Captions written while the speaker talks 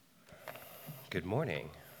Good morning.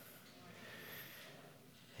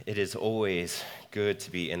 It is always good to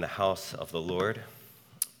be in the house of the Lord,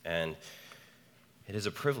 and it is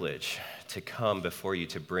a privilege to come before you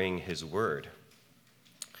to bring His word.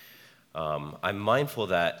 I'm mindful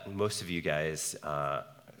that most of you guys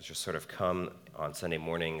just sort of come on Sunday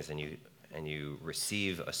mornings and you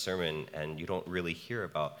receive a sermon and you don't really hear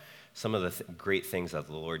about some of the great things that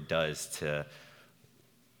the Lord does to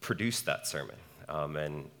produce that sermon.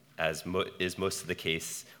 And as is most of the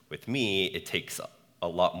case with me, it takes a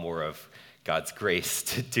lot more of God's grace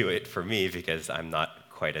to do it for me because I'm not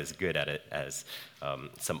quite as good at it as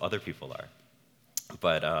some other people are.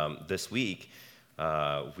 But this week,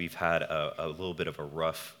 we've had a little bit of a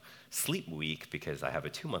rough sleep week because I have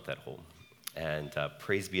a 2-month at home. And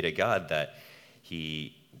praise be to God that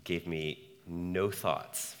He gave me no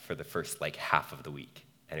thoughts for the first half of the week.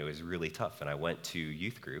 And it was really tough. And I went to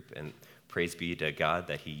youth group, and praise be to God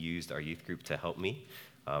that He used our youth group to help me.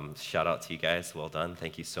 Shout out to you guys. Well done.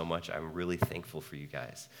 Thank you so much. I'm really thankful for you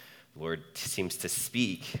guys. The Lord seems to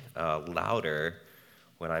speak louder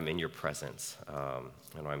when I'm in your presence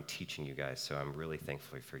and I'm teaching you guys. So I'm really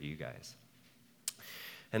thankful for you guys.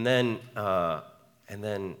 And then,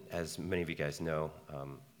 as many of you guys know,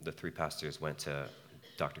 the 3 pastors went to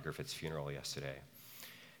Dr. Griffith's funeral yesterday.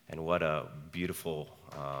 And what a beautiful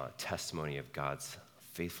testimony of God's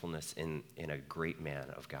faithfulness in a great man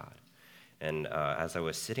of God. And as I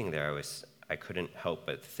was sitting there, I couldn't help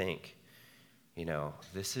but think,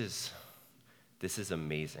 this is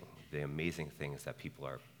amazing, the amazing things that people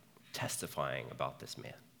are testifying about this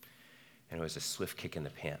man. And it was a swift kick in the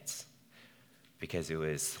pants because it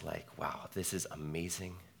was like, wow, this is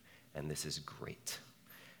amazing and this is great.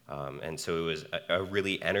 And so it was a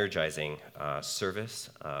really energizing service,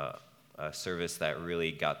 a service that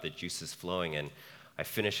really got the juices flowing. And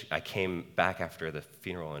I came back after the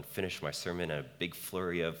funeral and finished my sermon in a big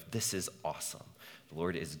flurry of, this is awesome. The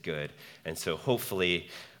Lord is good. And so hopefully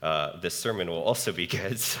this sermon will also be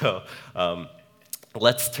good. So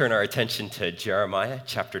let's turn our attention to Jeremiah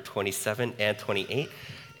chapter 27 and 28.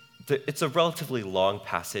 It's a relatively long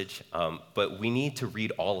passage, but we need to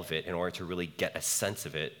read all of it in order to really get a sense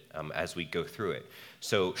of it as we go through it.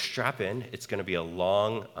 So strap in. It's going to be a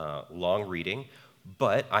long reading,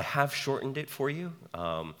 but I have shortened it for you.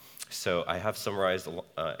 So I have summarized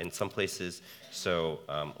in some places. So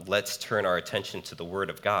let's turn our attention to the Word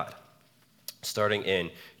of God, starting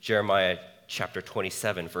in Jeremiah chapter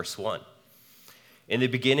 27, verse 1. In the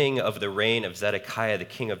beginning of the reign of Zedekiah,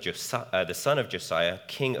 the son of Josiah,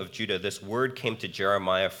 king of Judah, this word came to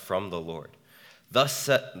Jeremiah from the Lord. Thus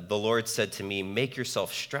the Lord said to me, make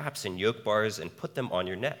yourself straps and yoke bars and put them on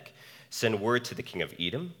your neck. Send word to the king of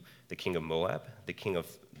Edom, the king of Moab, the king of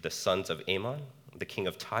the sons of Ammon, the king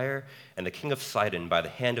of Tyre, and the king of Sidon by the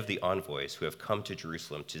hand of the envoys who have come to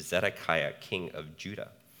Jerusalem to Zedekiah, king of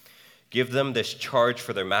Judah. Give them this charge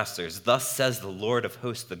for their masters. Thus says the Lord of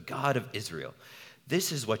hosts, the God of Israel.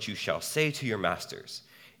 This is what you shall say to your masters.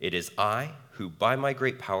 It is I who by my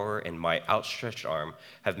great power and my outstretched arm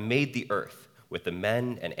have made the earth with the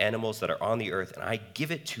men and animals that are on the earth, and I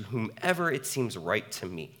give it to whomever it seems right to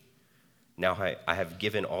me. Now I have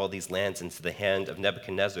given all these lands into the hand of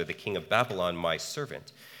Nebuchadnezzar, the king of Babylon, my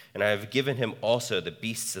servant, and I have given him also the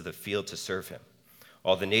beasts of the field to serve him.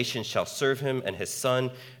 All the nations shall serve him and his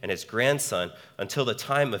son and his grandson until the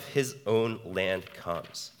time of his own land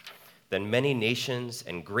comes. Then many nations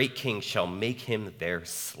and great kings shall make him their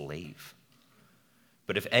slave.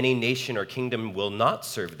 But if any nation or kingdom will not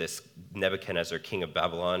serve this Nebuchadnezzar, king of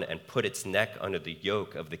Babylon, and put its neck under the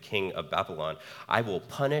yoke of the king of Babylon, I will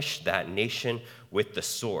punish that nation with the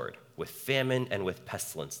sword, with famine, and with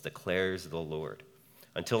pestilence, declares the Lord,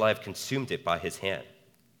 until I have consumed it by his hand.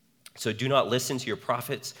 So do not listen to your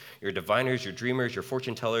prophets, your diviners, your dreamers, your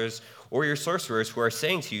fortune tellers, or your sorcerers who are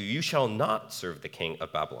saying to you, you shall not serve the king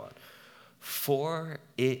of Babylon. For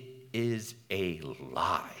it is a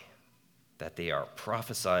lie that they are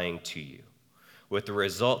prophesying to you, with the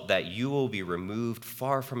result that you will be removed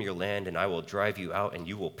far from your land, and I will drive you out, and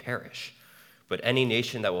you will perish. But any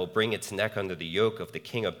nation that will bring its neck under the yoke of the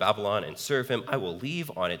king of Babylon and serve him, I will leave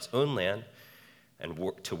on its own land and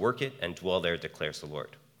to work it and dwell there, declares the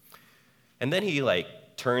Lord. And then he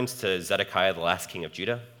turns to Zedekiah, the last king of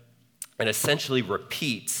Judah, and essentially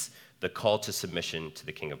repeats the call to submission to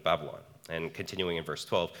the king of Babylon. And continuing in verse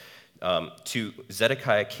 12, to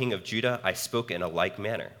Zedekiah, king of Judah, I spoke in a like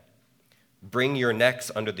manner. Bring your necks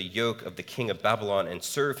under the yoke of the king of Babylon and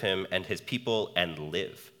serve him and his people and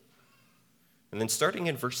live. And then starting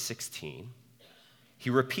in verse 16, he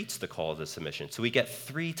repeats the call to submission. So we get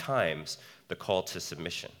 3 times the call to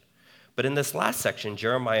submission. But in this last section,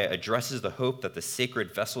 Jeremiah addresses the hope that the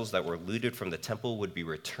sacred vessels that were looted from the temple would be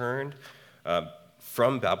returned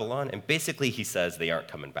from Babylon. And basically, he says they aren't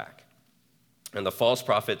coming back. And the false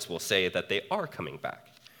prophets will say that they are coming back.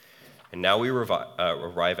 And now we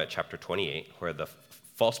arrive at chapter 28, where the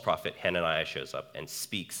false prophet Hananiah shows up and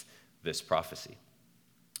speaks this prophecy.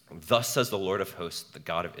 Thus says the Lord of hosts, the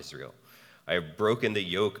God of Israel, I have broken the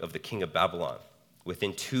yoke of the king of Babylon.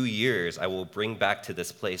 Within 2 years, I will bring back to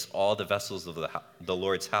this place all the vessels of the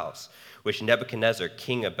Lord's house, which Nebuchadnezzar,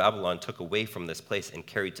 king of Babylon, took away from this place and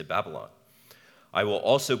carried to Babylon. I will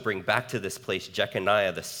also bring back to this place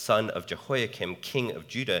Jeconiah, the son of Jehoiakim, king of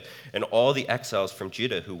Judah, and all the exiles from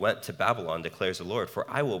Judah who went to Babylon, declares the Lord, for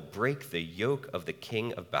I will break the yoke of the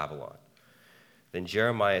king of Babylon. Then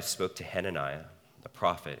Jeremiah spoke to Hananiah, the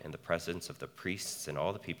prophet, in the presence of the priests and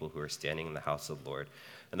all the people who were standing in the house of the Lord.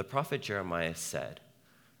 And the prophet Jeremiah said,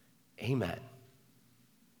 Amen.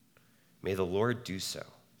 May the Lord do so.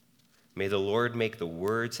 May the Lord make the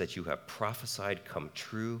words that you have prophesied come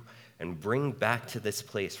true and bring back to this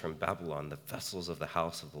place from Babylon the vessels of the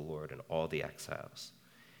house of the Lord and all the exiles.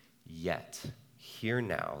 Yet, hear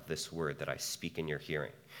now this word that I speak in your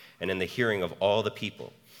hearing, and in the hearing of all the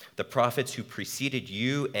people. The prophets who preceded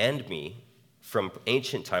you and me from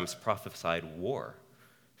ancient times prophesied war,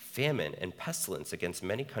 famine, and pestilence against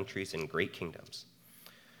many countries and great kingdoms.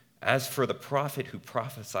 As for the prophet who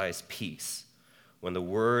prophesies peace, when the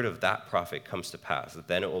word of that prophet comes to pass,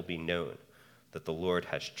 then it will be known that the Lord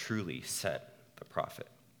has truly sent the prophet.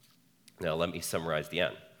 Now let me summarize the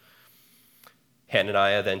end.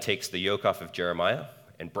 Hananiah then takes the yoke off of Jeremiah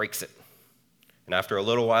and breaks it. And after a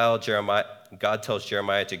little while, God tells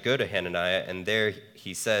Jeremiah to go to Hananiah, and there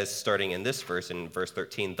he says, starting in this verse, in verse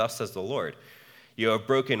 13, Thus says the Lord, you have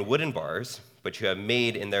broken wooden bars, but you have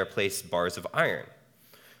made in their place bars of iron.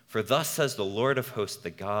 For thus says the Lord of hosts,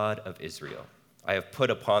 the God of Israel, I have put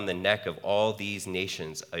upon the neck of all these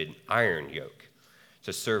nations an iron yoke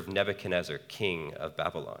to serve Nebuchadnezzar, king of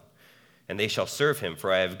Babylon. And they shall serve him,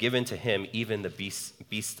 for I have given to him even the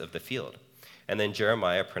beast of the field. And then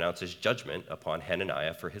Jeremiah pronounces judgment upon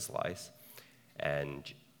Hananiah for his lies,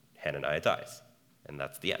 and Hananiah dies. And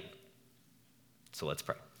that's the end. So let's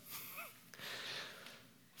pray.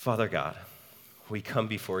 Father God, we come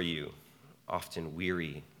before you, often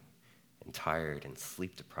weary and tired and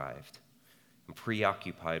sleep-deprived, and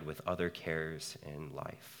preoccupied with other cares in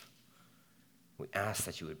life. We ask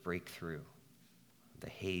that you would break through the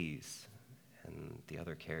haze and the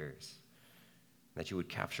other cares, that you would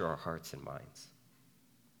capture our hearts and minds.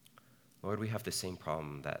 Lord, we have the same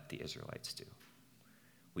problem that the Israelites do.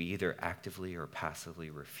 We either actively or passively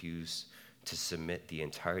refuse to submit the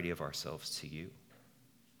entirety of ourselves to you.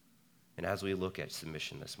 And as we look at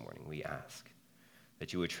submission this morning, we ask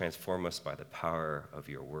that you would transform us by the power of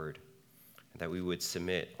your word, and that we would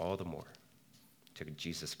submit all the more to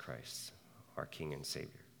Jesus Christ, our King and Savior.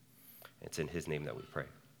 It's in his name that we pray.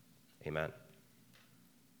 Amen.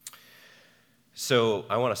 So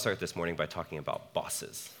I want to start this morning by talking about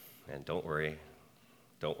bosses. And don't worry,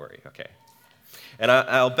 okay? And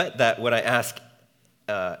I'll bet that when I ask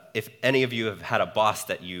if any of you have had a boss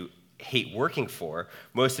that you hate working for,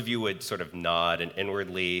 most of you would sort of nod and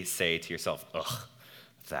inwardly say to yourself, ugh,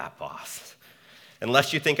 that boss.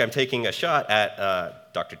 Unless you think I'm taking a shot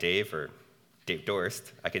at Dr. Dave or Dave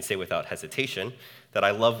Dorst, I can say without hesitation that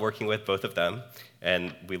I love working with both of them,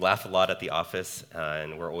 and we laugh a lot at the office,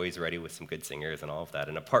 and we're always ready with some good singers and all of that.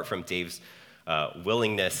 And apart from Dave's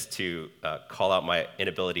willingness to call out my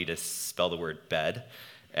inability to spell the word bed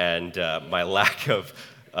and my lack of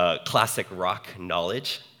classic rock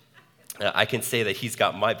knowledge, I can say that he's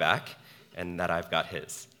got my back and that I've got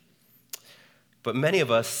his. But many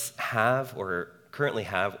of us have or currently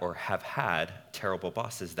have or have had terrible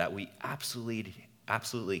bosses that we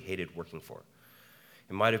absolutely hated working for.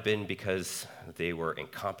 It might have been because they were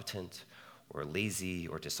incompetent or lazy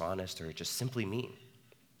or dishonest or just simply mean.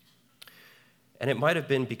 And it might have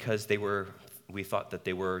been because we thought that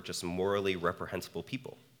they were just morally reprehensible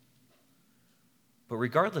people. But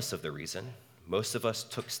regardless of the reason, most of us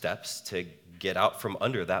took steps to get out from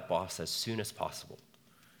under that boss as soon as possible.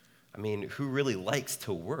 I mean, who really likes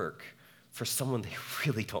to work for someone they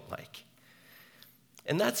really don't like?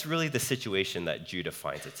 And that's really the situation that Judah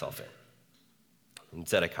finds itself in. And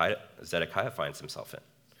Zedekiah finds himself in.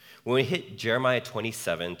 When we hit Jeremiah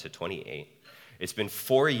 27 to 28, it's been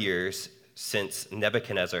 4 years since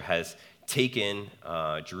Nebuchadnezzar has taken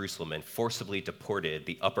Jerusalem and forcibly deported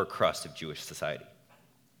the upper crust of Jewish society,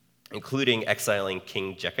 including exiling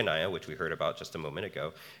King Jeconiah, which we heard about just a moment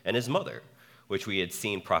ago, and his mother, which we had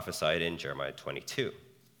seen prophesied in Jeremiah 22.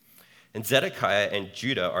 And Zedekiah and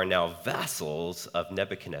Judah are now vassals of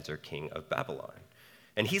Nebuchadnezzar, king of Babylon.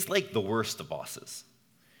 And he's like the worst of bosses.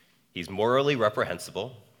 He's morally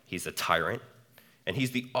reprehensible, he's a tyrant, and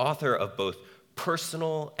he's the author of both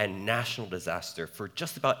personal and national disaster for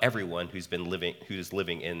just about everyone who's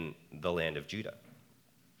living in the land of Judah.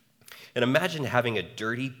 And imagine having a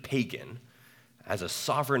dirty pagan as a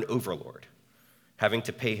sovereign overlord, having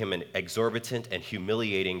to pay him an exorbitant and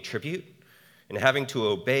humiliating tribute, and having to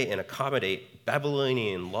obey and accommodate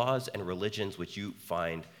Babylonian laws and religions which you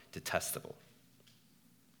find detestable.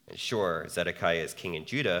 And sure, Zedekiah is king in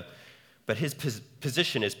Judah, but his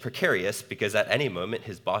position is precarious because at any moment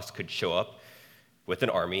his boss could show up with an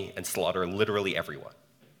army and slaughter literally everyone.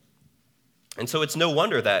 And so it's no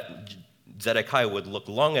wonder that Zedekiah would look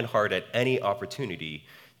long and hard at any opportunity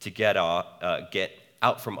to get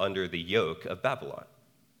out from under the yoke of Babylon.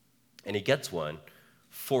 And he gets one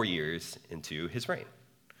 4 years into his reign.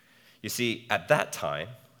 You see, at that time,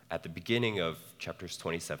 at the beginning of chapters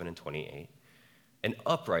 27 and 28, an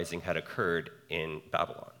uprising had occurred in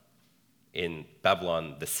Babylon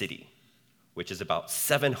the city, which is about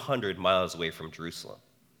 700 miles away from Jerusalem.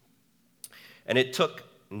 And it took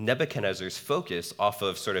Nebuchadnezzar's focus off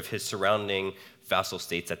of sort of his surrounding vassal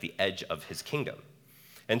states at the edge of his kingdom.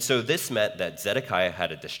 And so this meant that Zedekiah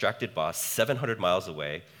had a distracted boss 700 miles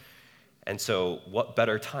away. And so what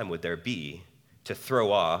better time would there be to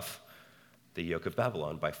throw off the yoke of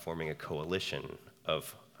Babylon by forming a coalition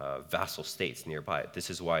of vassal states nearby? This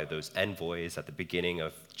is why those envoys at the beginning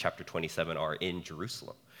of chapter 27 are in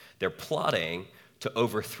Jerusalem. They're plotting to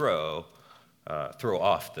throw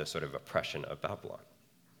off the sort of oppression of Babylon.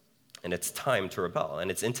 And it's time to rebel. And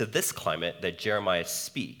it's into this climate that Jeremiah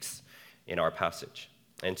speaks in our passage.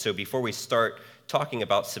 And so before we start talking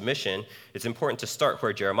about submission, it's important to start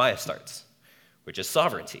where Jeremiah starts, which is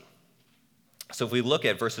sovereignty. So if we look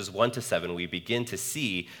at verses 1 to 7, we begin to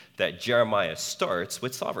see that Jeremiah starts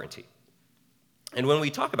with sovereignty. And when we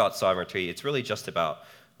talk about sovereignty, it's really just about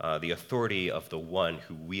the authority of the one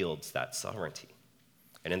who wields that sovereignty.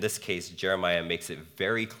 And in this case, Jeremiah makes it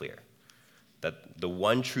very clear that the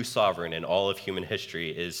one true sovereign in all of human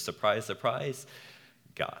history is, surprise, surprise,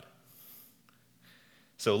 God.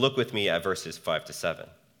 So look with me at verses 5 to 7.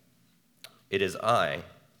 It is I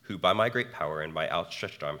who by my great power and my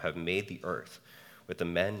outstretched arm have made the earth with the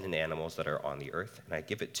men and animals that are on the earth, and I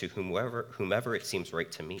give it to whomever it seems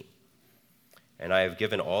right to me. And I have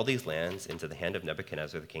given all these lands into the hand of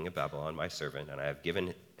Nebuchadnezzar, the king of Babylon, my servant, and I have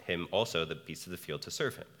given him also the beasts of the field to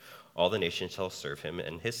serve him. All the nations shall serve him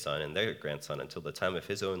and his son and their grandson until the time of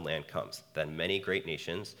his own land comes. Then many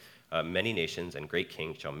nations and great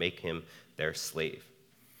kings shall make him their slave.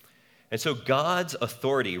 And so God's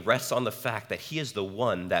authority rests on the fact that he is the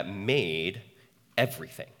one that made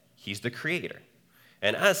everything. He's the creator.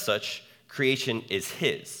 And as such, creation is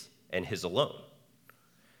his and his alone.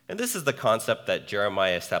 And this is the concept that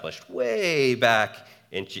Jeremiah established way back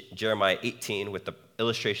in Jeremiah 18 with the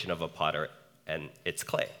illustration of a potter and its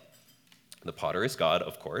clay. The potter is God,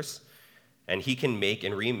 of course, and he can make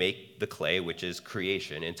and remake the clay, which is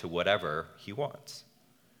creation, into whatever he wants.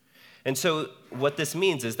 And so what this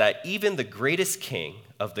means is that even the greatest king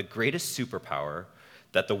of the greatest superpower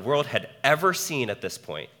that the world had ever seen at this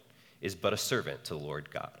point is but a servant to the Lord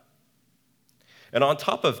God. And on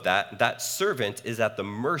top of that, that servant is at the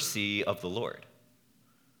mercy of the Lord.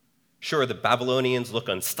 Sure, the Babylonians look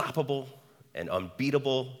unstoppable and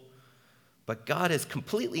unbeatable, but God is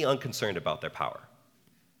completely unconcerned about their power.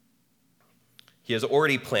 He has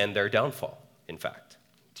already planned their downfall, in fact.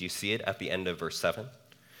 Do you see it at the end of verse 7?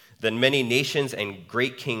 Then many nations and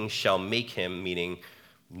great kings shall make him, meaning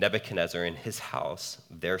Nebuchadnezzar and his house,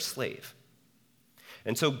 their slave.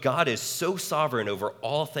 And so God is so sovereign over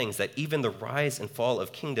all things that even the rise and fall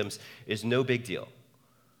of kingdoms is no big deal.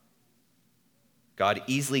 God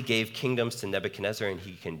easily gave kingdoms to Nebuchadnezzar, and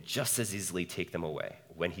he can just as easily take them away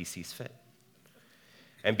when he sees fit.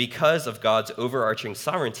 And because of God's overarching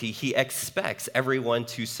sovereignty, he expects everyone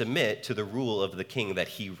to submit to the rule of the king that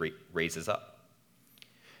he raises up.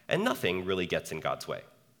 And nothing really gets in God's way.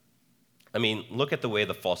 I mean, look at the way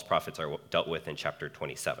the false prophets are dealt with in chapter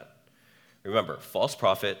 27. Remember, false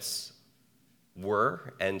prophets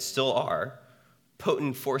were and still are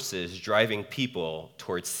potent forces driving people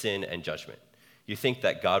towards sin and judgment. You think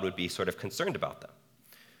that God would be sort of concerned about them.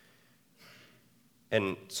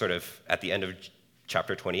 And sort of at the end of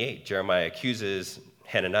chapter 28, Jeremiah accuses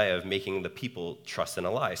Hananiah of making the people trust in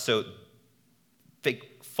a lie. So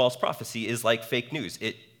false prophecy is like fake news.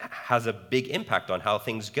 It has a big impact on how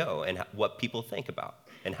things go and what people think about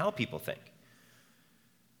and how people think.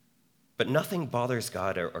 But nothing bothers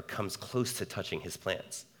God or comes close to touching his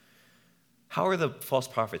plans. how are the false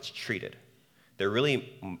prophets treated? They're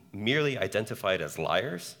really merely identified as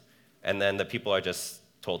liars, and then the people are just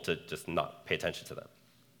told to just not pay attention to them.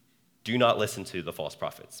 Do not listen to the false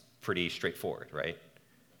prophets. Pretty straightforward, right?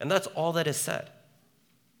 And that's all that is said.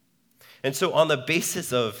 And so on the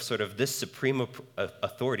basis of sort of this supreme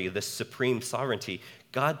authority, this supreme sovereignty,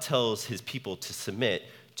 God tells his people to submit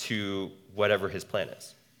to whatever his plan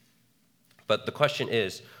is. But the question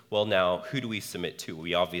is, well, now, who do we submit to?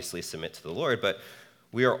 We obviously submit to the Lord, but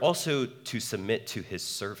we are also to submit to his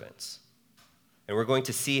servants. And we're going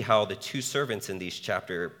to see how the two servants in this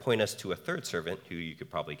chapter point us to a third servant, who you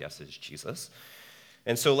could probably guess is Jesus.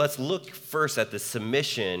 And so let's look first at the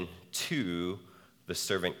submission to the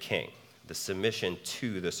servant king. The submission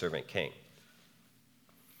to the servant king.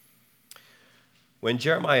 When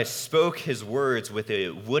Jeremiah spoke his words with a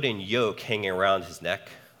wooden yoke hanging around his neck,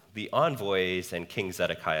 the envoys and King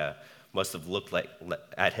Zedekiah must have looked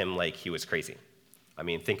at him like he was crazy. I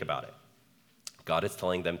mean, think about it. God is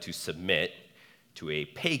telling them to submit to a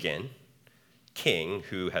pagan king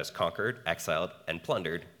who has conquered, exiled, and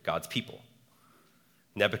plundered God's people.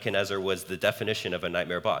 Nebuchadnezzar was the definition of a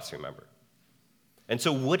nightmare boss, remember? And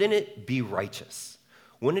so wouldn't it be righteous?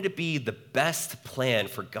 Wouldn't it be the best plan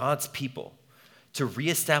for God's people to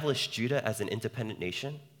reestablish Judah as an independent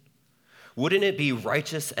nation? Wouldn't it be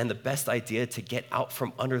righteous and the best idea to get out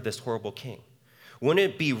from under this horrible king?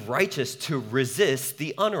 Wouldn't it be righteous to resist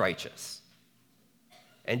the unrighteous?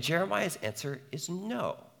 And Jeremiah's answer is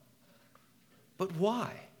no. But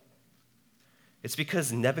why? It's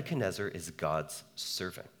because Nebuchadnezzar is God's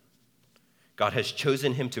servant. God has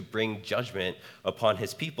chosen him to bring judgment upon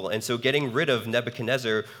his people. And so getting rid of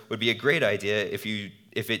Nebuchadnezzar would be a great idea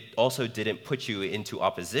if it also didn't put you into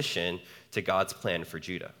opposition to God's plan for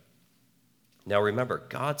Judah. Now remember,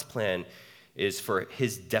 God's plan is for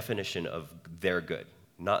his definition of their good,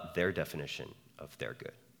 not their definition of their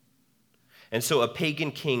good. And so a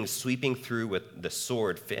pagan king sweeping through with the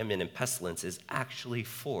sword, famine, and pestilence is actually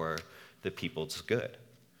for the people's good.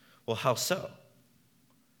 Well, how so?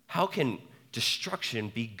 How can destruction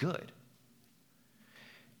be good?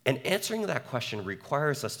 And answering that question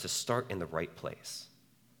requires us to start in the right place.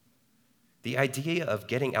 The idea of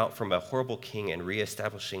getting out from a horrible king and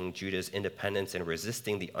reestablishing Judah's independence and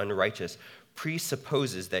resisting the unrighteous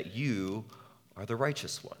presupposes that you are the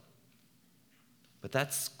righteous one. But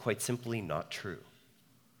that's quite simply not true.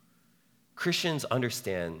 Christians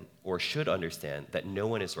understand, or should understand, that no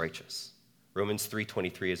one is righteous. Romans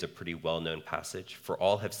 3:23 is a pretty well-known passage. For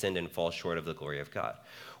all have sinned and fall short of the glory of God.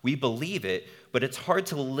 We believe it, but it's hard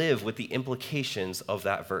to live with the implications of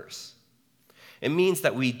that verse. It means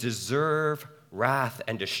that we deserve wrath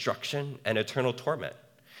and destruction and eternal torment.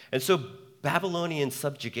 And so Babylonian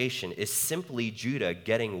subjugation is simply Judah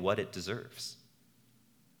getting what it deserves,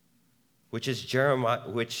 which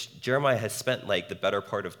Jeremiah has spent like the better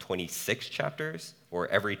part of 26 chapters, or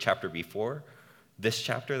every chapter before this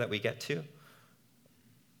chapter that we get to.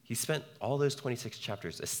 He spent all those 26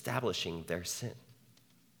 chapters establishing their sin.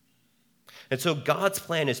 And so God's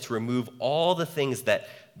plan is to remove all the things that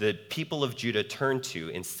the people of Judah turn to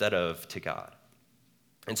instead of to God.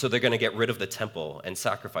 And so they're going to get rid of the temple and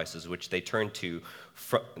sacrifices, which they turn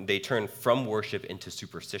from worship into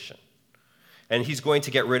superstition. And he's going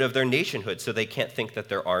to get rid of their nationhood so they can't think that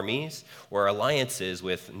their armies or alliances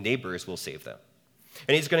with neighbors will save them.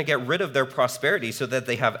 And he's going to get rid of their prosperity so that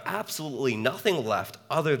they have absolutely nothing left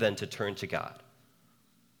other than to turn to God.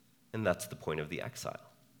 And that's the point of the exile.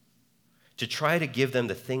 To try to give them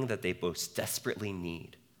the thing that they most desperately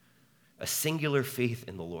need, a singular faith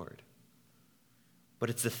in the Lord. But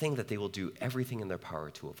it's the thing that they will do everything in their power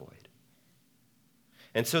to avoid.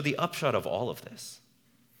 And so the upshot of all of this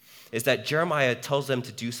is that Jeremiah tells them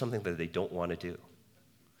to do something that they don't want to do.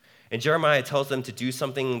 And Jeremiah tells them to do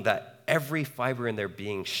something that every fiber in their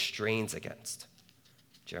being strains against.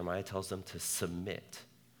 Jeremiah tells them to submit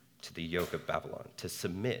to the yoke of Babylon, to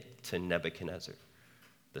submit to Nebuchadnezzar,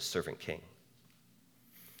 the servant king.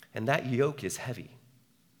 And that yoke is heavy.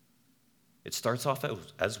 It starts off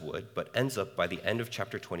as wood, but ends up by the end of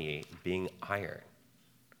chapter 28 being iron.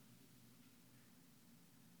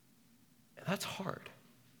 And that's hard.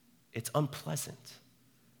 It's unpleasant.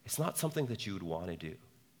 It's not something that you would want to do.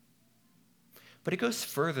 But it goes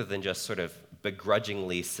further than just sort of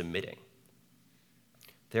begrudgingly submitting.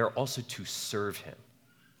 They're also to serve him.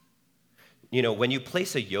 You know, when you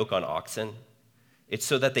place a yoke on oxen, it's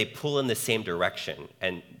so that they pull in the same direction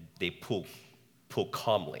and they pull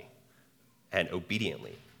calmly and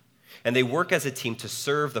obediently. And they work as a team to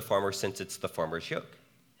serve the farmer since it's the farmer's yoke.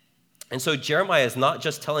 And so Jeremiah is not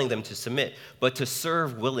just telling them to submit, but to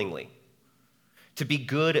serve willingly. to be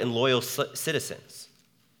good and loyal citizens.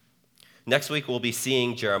 Next week, we'll be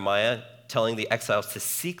seeing Jeremiah telling the exiles to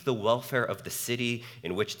seek the welfare of the city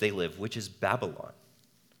in which they live, which is Babylon.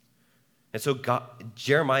 And so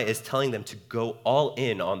Jeremiah is telling them to go all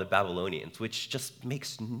in on the Babylonians, which just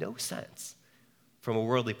makes no sense from a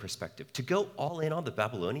worldly perspective. To go all in on the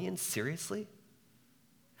Babylonians, seriously?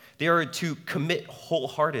 They are to commit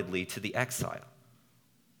wholeheartedly to the exile.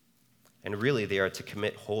 And really, they are to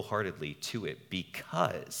commit wholeheartedly to it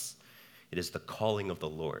because it is the calling of the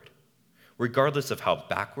Lord, regardless of how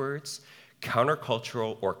backwards,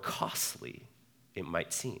 countercultural, or costly it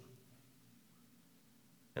might seem.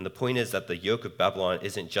 And the point is that the yoke of Babylon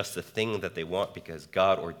isn't just a thing that they want because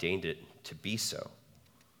God ordained it to be so.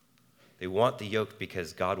 They want the yoke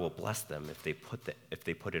because God will bless them if they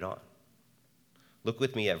put it on. Look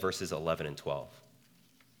with me at verses 11 and 12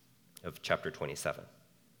 of chapter 27.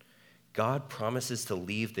 God promises to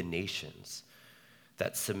leave the nations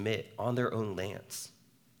that submit on their own lands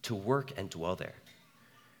to work and dwell there.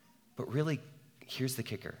 But really, here's the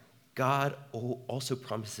kicker. God also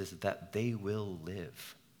promises that they will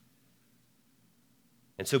live.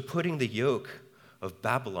 And so putting the yoke of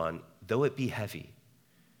Babylon, though it be heavy,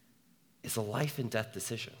 is a life and death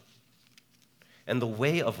decision. And the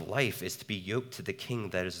way of life is to be yoked to the king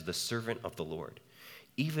that is the servant of the Lord,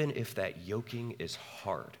 even if that yoking is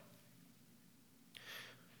hard.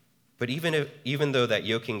 But even though that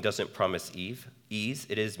yoking doesn't promise ease,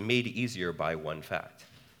 it is made easier by one fact.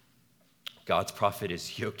 God's prophet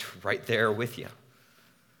is yoked right there with you.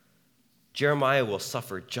 Jeremiah will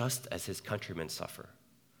suffer just as his countrymen suffer,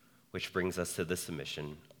 which brings us to the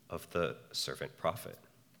submission of the servant prophet.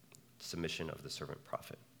 Submission of the servant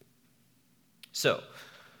prophet. So,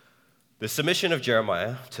 the submission of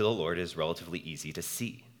Jeremiah to the Lord is relatively easy to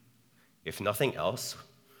see. If nothing else,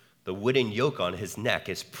 the wooden yoke on his neck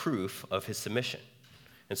is proof of his submission.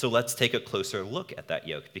 And so let's take a closer look at that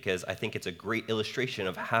yoke, because I think it's a great illustration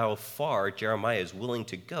of how far Jeremiah is willing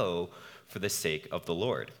to go for the sake of the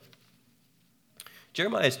Lord.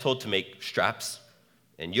 Jeremiah is told to make straps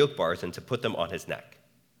and yoke bars and to put them on his neck.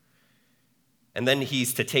 And then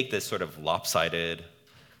he's to take this sort of lopsided,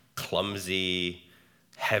 clumsy,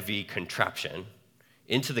 heavy contraption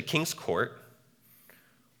into the king's court,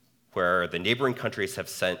 where the neighboring countries have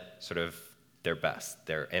sent sort of their best,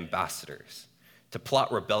 their ambassadors, to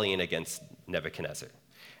plot rebellion against Nebuchadnezzar.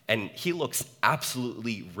 And he looks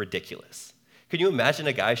absolutely ridiculous. Can you imagine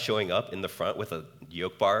a guy showing up in the front with a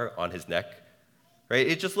yoke bar on his neck? Right?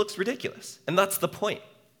 It just looks ridiculous. And that's the point.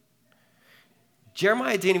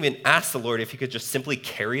 Jeremiah didn't even ask the Lord if he could just simply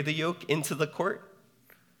carry the yoke into the court.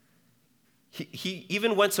 He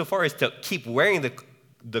even went so far as to keep wearing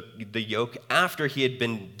the yoke after he had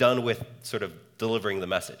been done with sort of delivering the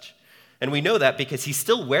message. And we know that because he's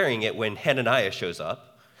still wearing it when Hananiah shows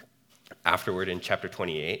up afterward in chapter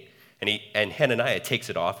 28, and Hananiah takes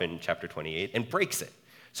it off in chapter 28 and breaks it.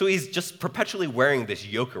 So he's just perpetually wearing this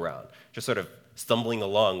yoke around, just sort of stumbling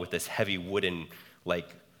along with this heavy wooden,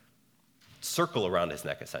 circle around his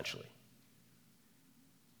neck, essentially.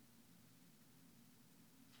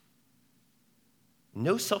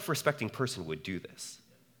 No self-respecting person would do this,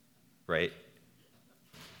 right?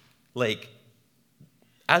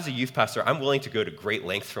 As a youth pastor, I'm willing to go to great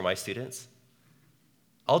lengths for my students.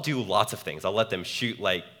 I'll do lots of things. I'll let them shoot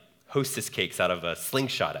Hostess cakes out of a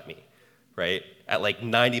slingshot at me, right? At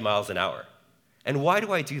 90 miles an hour. And why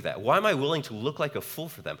do I do that? Why am I willing to look like a fool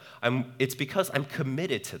for them? It's because I'm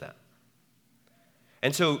committed to them.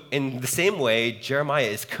 And so in the same way, Jeremiah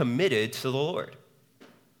is committed to the Lord.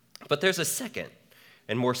 But there's a second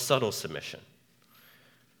and more subtle submission.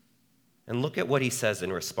 And look at what he says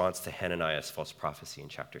in response to Hananiah's false prophecy in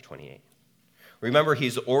chapter 28. Remember,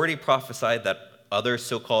 he's already prophesied that other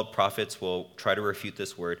so-called prophets will try to refute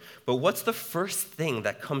this word. But what's the first thing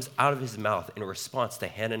that comes out of his mouth in response to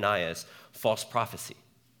Hananiah's false prophecy?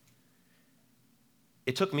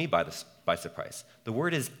 It took me by surprise. The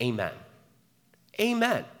word is amen.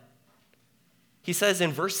 Amen. He says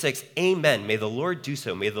in verse 6, amen, may the Lord do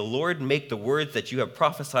so. May the Lord make the words that you have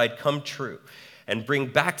prophesied come true and bring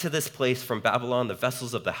back to this place from Babylon the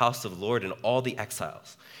vessels of the house of the Lord and all the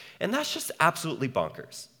exiles. And that's just absolutely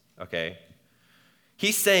bonkers, okay?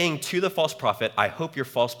 He's saying to the false prophet, I hope your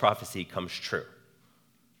false prophecy comes true.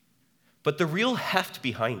 But the real heft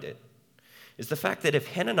behind it is the fact that if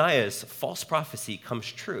Hananiah's false prophecy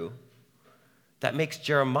comes true, that makes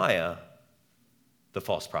Jeremiah the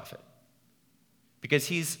false prophet. Because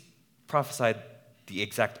he's prophesied the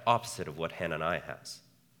exact opposite of what Hananiah has.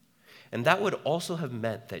 And that would also have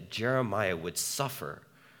meant that Jeremiah would suffer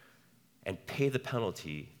and pay the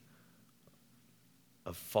penalty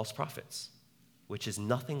of false prophets, which is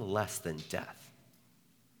nothing less than death.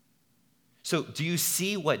 So do you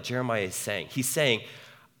see what Jeremiah is saying? He's saying,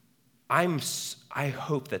 I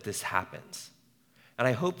hope that this happens. And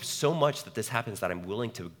I hope so much that this happens that I'm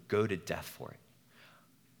willing to go to death for it.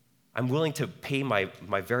 I'm willing to pay my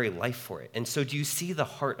very life for it. And so do you see the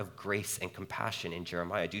heart of grace and compassion in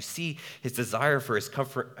Jeremiah? Do you see his desire for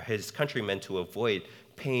his countrymen to avoid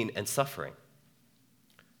pain and suffering?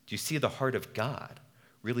 Do you see the heart of God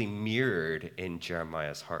really mirrored in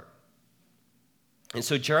Jeremiah's heart? And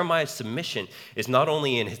so Jeremiah's submission is not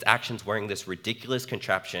only in his actions wearing this ridiculous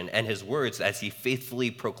contraption and his words as he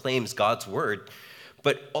faithfully proclaims God's word,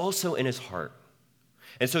 but also in his heart.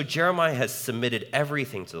 And so Jeremiah has submitted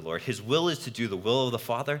everything to the Lord. His will is to do the will of the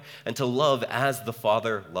Father and to love as the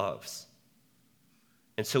Father loves.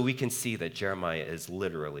 And so we can see that Jeremiah is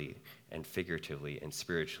literally and figuratively and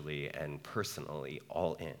spiritually and personally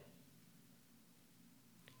all in.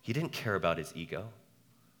 He didn't care about his ego.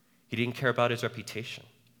 He didn't care about his reputation.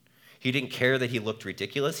 He didn't care that he looked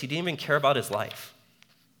ridiculous. He didn't even care about his life.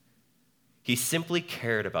 He simply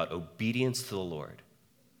cared about obedience to the Lord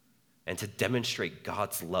and to demonstrate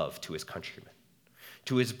God's love to his countrymen,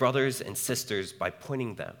 to his brothers and sisters by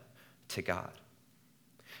pointing them to God.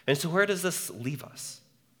 And so where does this leave us?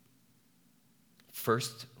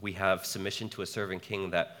 First, we have submission to a servant king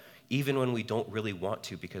that even when we don't really want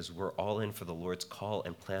to, because we're all in for the Lord's call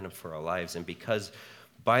and plan for our lives, and because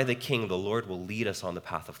by the king, the Lord will lead us on the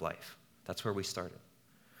path of life. That's where we started.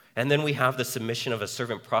 And then we have the submission of a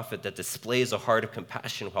servant prophet that displays a heart of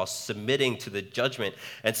compassion while submitting to the judgment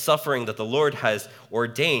and suffering that the Lord has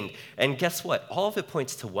ordained. And guess what? All of it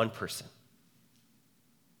points to one person.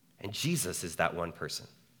 And Jesus is that one person.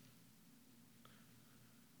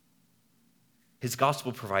 His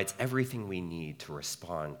gospel provides everything we need to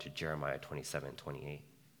respond to Jeremiah 27:28,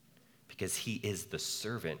 because he is the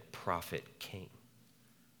servant prophet king.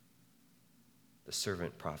 The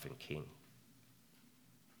servant prophet king.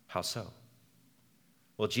 How so?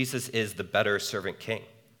 Well, Jesus is the better servant king.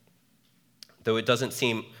 Though it doesn't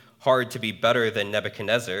seem hard to be better than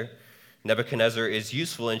Nebuchadnezzar, Nebuchadnezzar is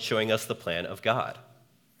useful in showing us the plan of God.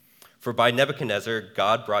 For by Nebuchadnezzar,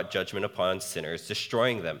 God brought judgment upon sinners,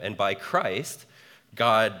 destroying them. And by Christ,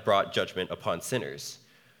 God brought judgment upon sinners,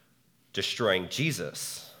 destroying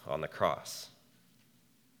Jesus on the cross.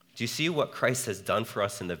 Do you see what Christ has done for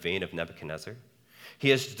us in the vein of Nebuchadnezzar? He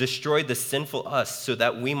has destroyed the sinful us so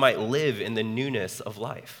that we might live in the newness of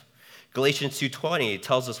life. Galatians 2:20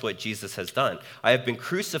 tells us what Jesus has done. I have been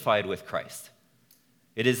crucified with Christ.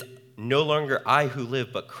 It is no longer I who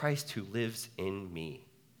live, but Christ who lives in me.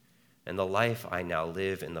 And the life I now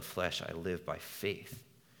live in the flesh, I live by faith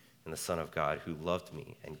in the Son of God who loved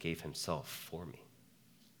me and gave himself for me.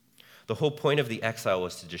 The whole point of the exile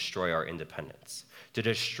was to destroy our independence, to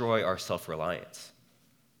destroy our self-reliance.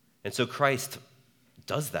 And so Christ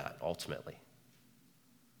does that ultimately.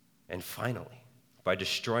 And finally, by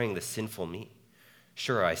destroying the sinful me.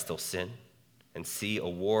 Sure, I still sin and see a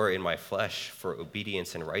war in my flesh for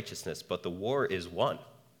obedience and righteousness, but the war is won,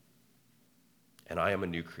 and I am a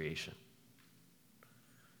new creation.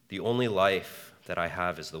 The only life that I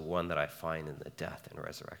have is the one that I find in the death and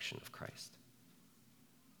resurrection of Christ.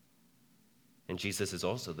 And Jesus is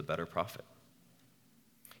also the better prophet.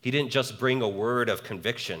 He didn't just bring a word of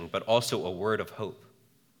conviction, but also a word of hope.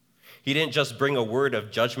 He didn't just bring a word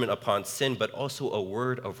of judgment upon sin, but also a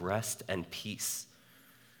word of rest and peace.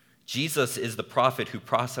 Jesus is the prophet who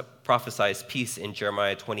prophesies peace in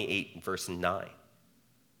Jeremiah 28, verse 9.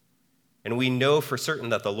 And we know for certain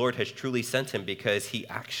that the Lord has truly sent him because he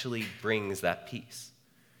actually brings that peace.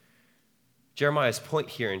 Jeremiah's point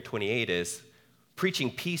here in 28 is preaching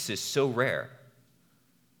peace is so rare.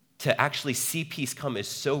 To actually see peace come is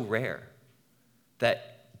so rare that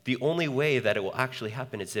the only way that it will actually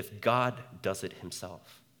happen is if God does it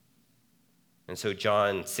himself. And so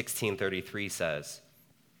John 16:33 says,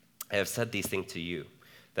 I have said these things to you,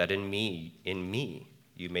 that in me,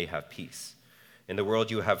 you may have peace. In the world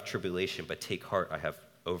you have tribulation, but take heart, I have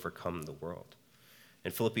overcome the world.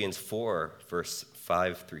 In Philippians 4, verse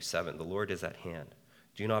 5-7, the Lord is at hand.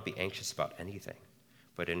 Do not be anxious about anything,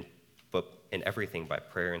 but in everything by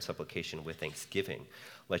prayer and supplication with thanksgiving,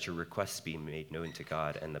 let your requests be made known to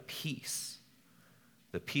God, and the peace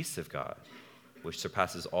of God, which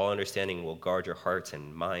surpasses all understanding, will guard your hearts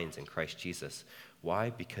and minds in Christ Jesus. Why?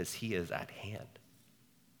 Because he is at hand.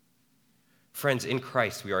 Friends, in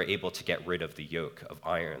Christ, we are able to get rid of the yoke of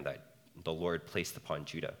iron that the Lord placed upon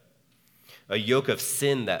Judah, a yoke of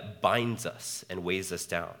sin that binds us and weighs us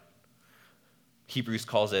down. Hebrews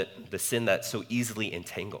calls it the sin that so easily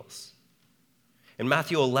entangles. And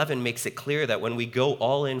Matthew 11 makes it clear that when we go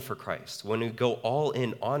all in for Christ, when we go all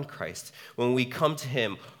in on Christ, when we come to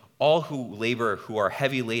him, all who labor, who are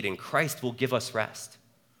heavy laden, Christ will give us rest.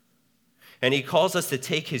 And he calls us to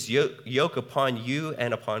take his yoke upon you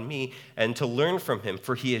and upon me and to learn from him,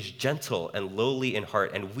 for he is gentle and lowly in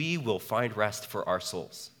heart, and we will find rest for our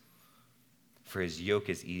souls. For his yoke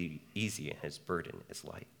is easy and his burden is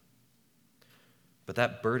light. But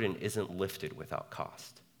that burden isn't lifted without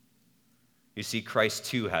cost. You see, Christ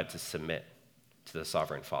too had to submit to the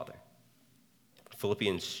sovereign Father.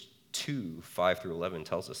 Philippians 2, 5 through 11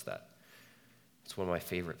 tells us that. It's one of my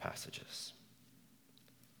favorite passages.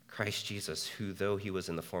 Christ Jesus, who though he was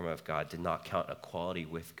in the form of God, did not count equality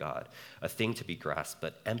with God a thing to be grasped,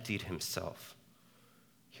 but emptied himself.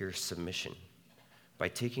 Here's submission. By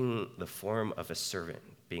taking the form of a servant,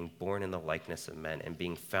 being born in the likeness of men, and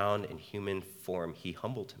being found in human form, he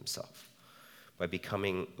humbled himself by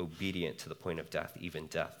becoming obedient to the point of death, even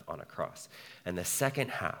death on a cross. And the second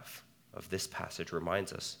half of this passage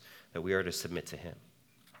reminds us that we are to submit to him.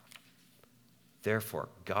 Therefore,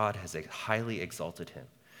 God has highly exalted him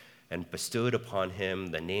and bestowed upon him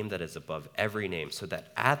the name that is above every name, so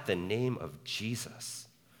that at the name of Jesus,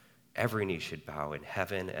 every knee should bow in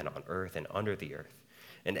heaven and on earth and under the earth,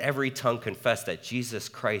 and every tongue confess that Jesus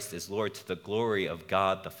Christ is Lord, to the glory of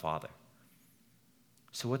God the Father.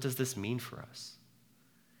 So what does this mean for us?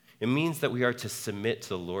 It means that we are to submit to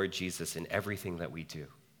the Lord Jesus in everything that we do.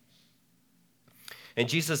 And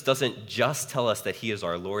Jesus doesn't just tell us that he is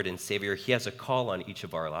our Lord and Savior. He has a call on each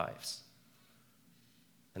of our lives.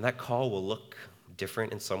 And that call will look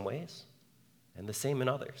different in some ways and the same in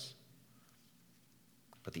others.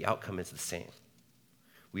 But the outcome is the same.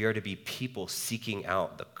 We are to be people seeking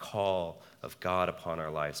out the call of God upon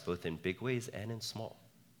our lives, both in big ways and in small.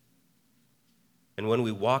 And when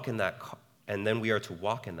we walk in that and then we are to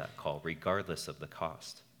walk in that call regardless of the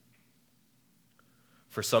cost.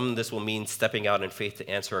 For some, this will mean stepping out in faith to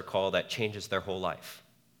answer a call that changes their whole life.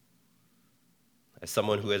 As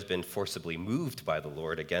someone who has been forcibly moved by the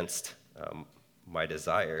Lord against my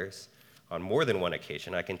desires on more than one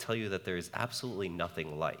occasion, I can tell you that there is absolutely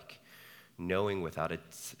nothing like knowing without a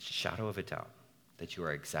shadow of a doubt that you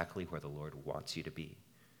are exactly where the Lord wants you to be,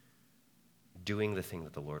 doing the thing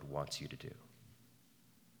that the Lord wants you to do.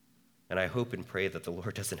 And I hope and pray that the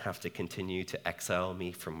Lord doesn't have to continue to exile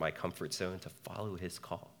me from my comfort zone to follow his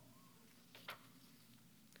call.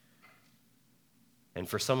 And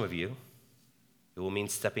for some of you, it will mean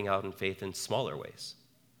stepping out in faith in smaller ways.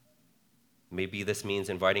 Maybe this means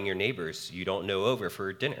inviting your neighbors you don't know over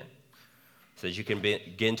for dinner so that you can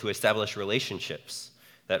begin to establish relationships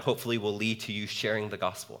that hopefully will lead to you sharing the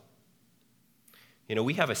gospel. You know,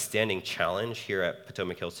 we have a standing challenge here at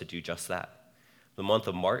Potomac Hills to do just that. The month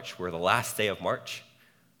of March, we're the last day of March,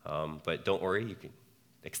 but don't worry, you can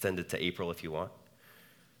extend it to April if you want.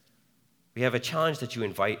 We have a challenge that you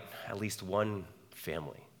invite at least one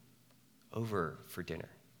family over for dinner,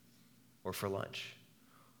 or for lunch,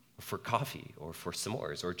 or for coffee, or for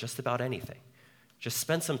s'mores, or just about anything. Just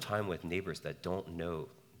spend some time with neighbors that don't know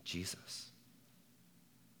Jesus.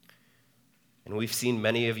 And we've seen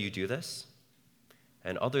many of you do this,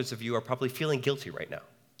 and others of you are probably feeling guilty right now.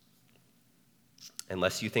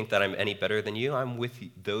 Unless you think that I'm any better than you, I'm with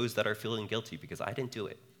those that are feeling guilty because I didn't do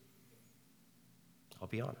it. I'll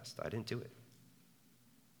be honest, I didn't do it.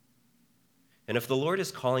 And if the Lord is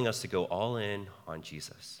calling us to go all in on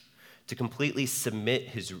Jesus, to completely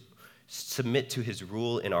submit to his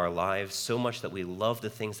rule in our lives so much that we love the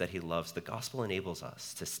things that he loves, the gospel enables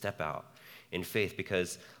us to step out in faith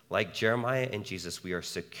because, like Jeremiah and Jesus, we are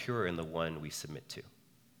secure in the one we submit to.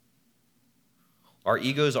 Our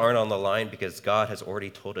egos aren't on the line because God has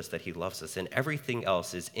already told us that he loves us, and everything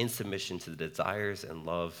else is in submission to the desires and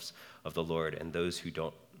loves of the Lord, and those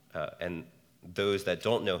that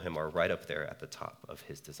don't know him are right up there at the top of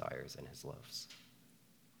his desires and his loves.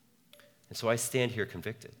 And so I stand here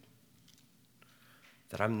convicted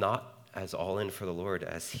that I'm not as all in for the Lord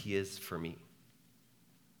as he is for me.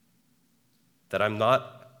 That I'm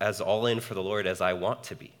not as all in for the Lord as I want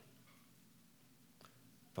to be.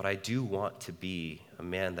 But I do want to be a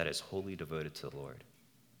man that is wholly devoted to the Lord.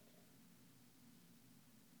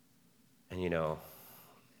 And you know,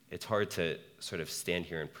 it's hard to sort of stand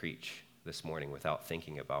here and preach this morning without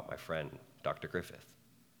thinking about my friend, Dr. Griffith.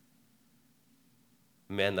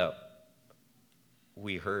 A man that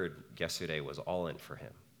we heard yesterday was all in for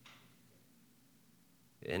him.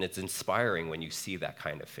 And it's inspiring when you see that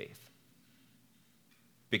kind of faith.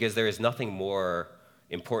 Because there is nothing more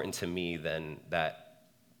important to me than that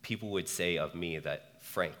people would say of me that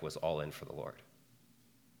Frank was all in for the Lord.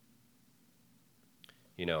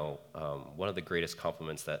 one of the greatest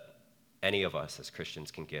compliments that any of us as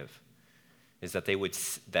Christians can give is that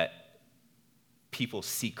that people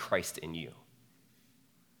see Christ in you,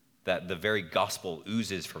 that the very gospel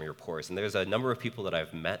oozes from your pores. And there's a number of people that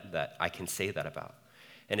I've met that I can say that about.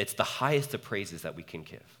 And it's the highest of praises that we can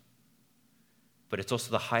give. But it's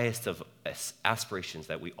also the highest of aspirations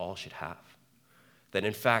that we all should have. That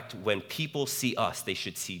in fact, when people see us, they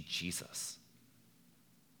should see Jesus.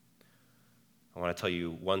 I want to tell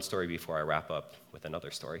you one story before I wrap up with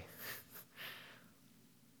another story.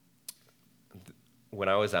 When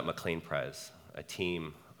I was at McLean Pres, a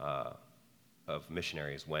team of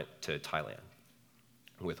missionaries went to Thailand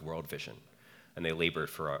with World Vision, and they labored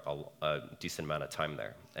for a decent amount of time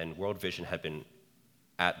there. And World Vision had been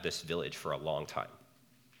at this village for a long time.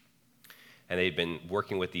 And they'd been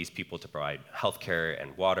working with these people to provide healthcare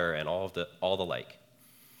and water and all the like.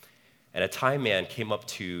 And a Thai man came up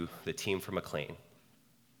to the team from McLean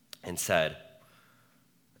and said,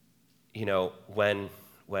 when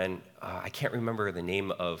I can't remember the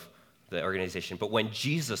name of the organization, but when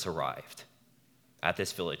Jesus arrived at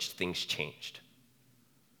this village, things changed.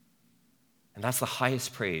 And that's the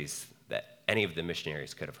highest praise that any of the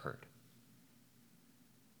missionaries could have heard.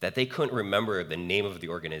 That they couldn't remember the name of the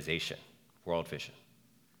organization, World Vision,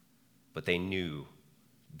 but they knew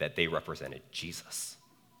that they represented Jesus.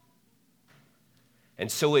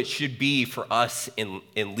 And so it should be for us in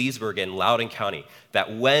Leesburg and Loudoun County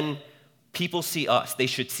that when people see us, they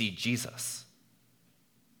should see Jesus.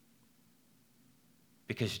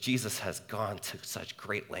 Because Jesus has gone to such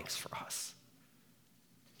great lengths for us.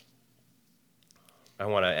 I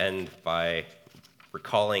want to end by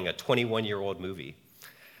recalling a 21-year-old movie,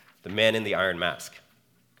 The Man in the Iron Mask.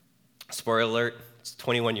 Spoiler alert, it's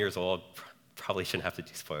 21 years old. Probably shouldn't have to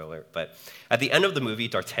do spoiler alert. But at the end of the movie,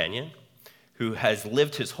 D'Artagnan, who has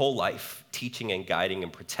lived his whole life teaching and guiding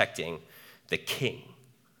and protecting the king,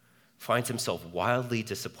 finds himself wildly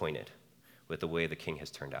disappointed with the way the king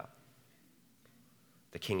has turned out.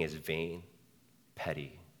 The king is vain,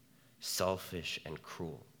 petty, selfish, and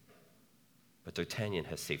cruel. But D'Artagnan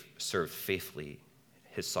has served faithfully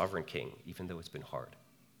his sovereign king, even though it's been hard.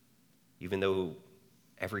 Even though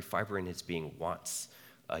every fiber in his being wants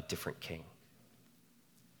a different king.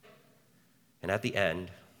 And at the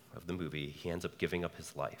end of the movie, he ends up giving up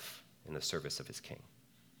his life in the service of his king.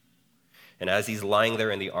 And as he's lying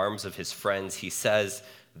there in the arms of his friends, he says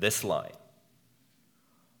this line,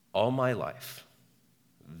 "All my life,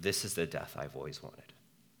 this is the death I've always wanted.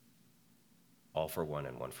 All for one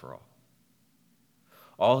and one for all."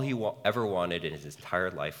 All he ever wanted in his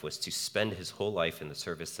entire life was to spend his whole life in the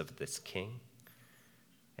service of this king.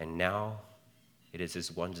 And now it is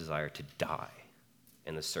his one desire to die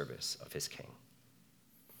in the service of his king.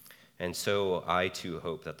 And so I too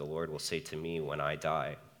hope that the Lord will say to me when I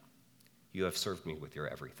die, "You have served me with your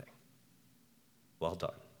everything. Well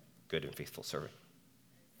done, good and faithful servant."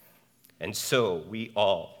 And so we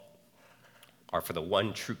all are for the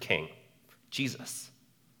one true king, Jesus.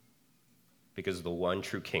 Because the one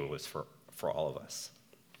true king was for all of us.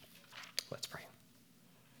 Let's pray.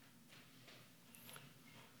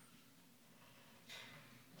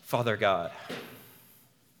 Father God,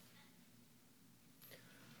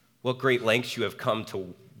 what great lengths you have come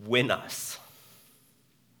to win us.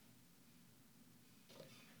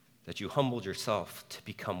 That you humbled yourself to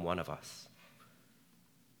become one of us.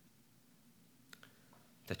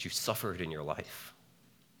 That you suffered in your life.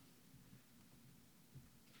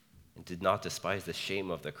 And did not despise the shame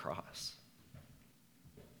of the cross,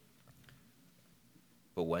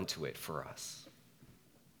 but went to it for us.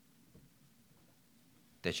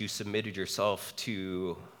 That you submitted yourself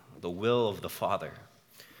to the will of the Father,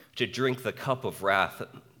 to drink the cup of wrath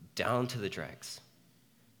down to the dregs,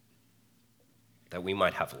 that we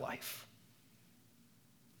might have life.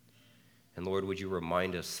 And Lord, would you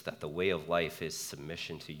remind us that the way of life is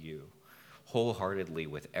submission to you, wholeheartedly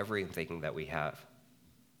with everything that we have.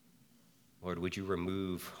 Lord, would you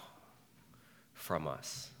remove from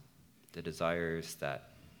us the desires that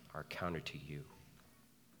are counter to you,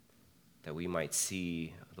 that we might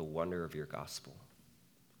see the wonder of your gospel,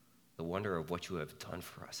 the wonder of what you have done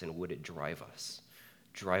for us, and would it drive us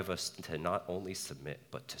to not only submit,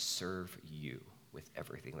 but to serve you with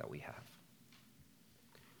everything that we have.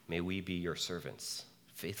 May we be your servants,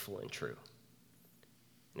 faithful and true.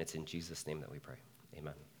 And it's in Jesus' name that we pray.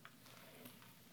 Amen.